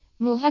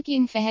Mohawk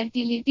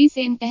Infertility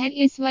Center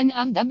is one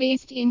of the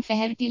best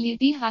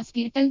infertility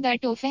hospital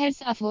that offers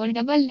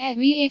affordable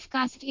IVF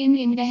cost in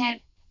Indore.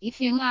 If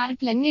you are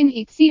planning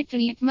ICSI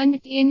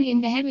treatment in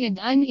Indore with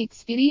an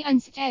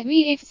experienced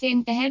IVF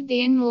center,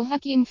 then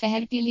Mohawk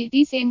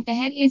Infertility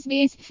Center is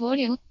best for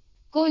you.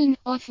 Call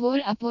now for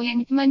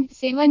appointment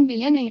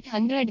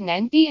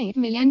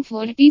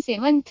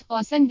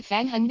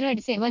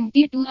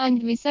 7,898,047,572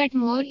 and visit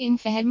more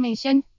information.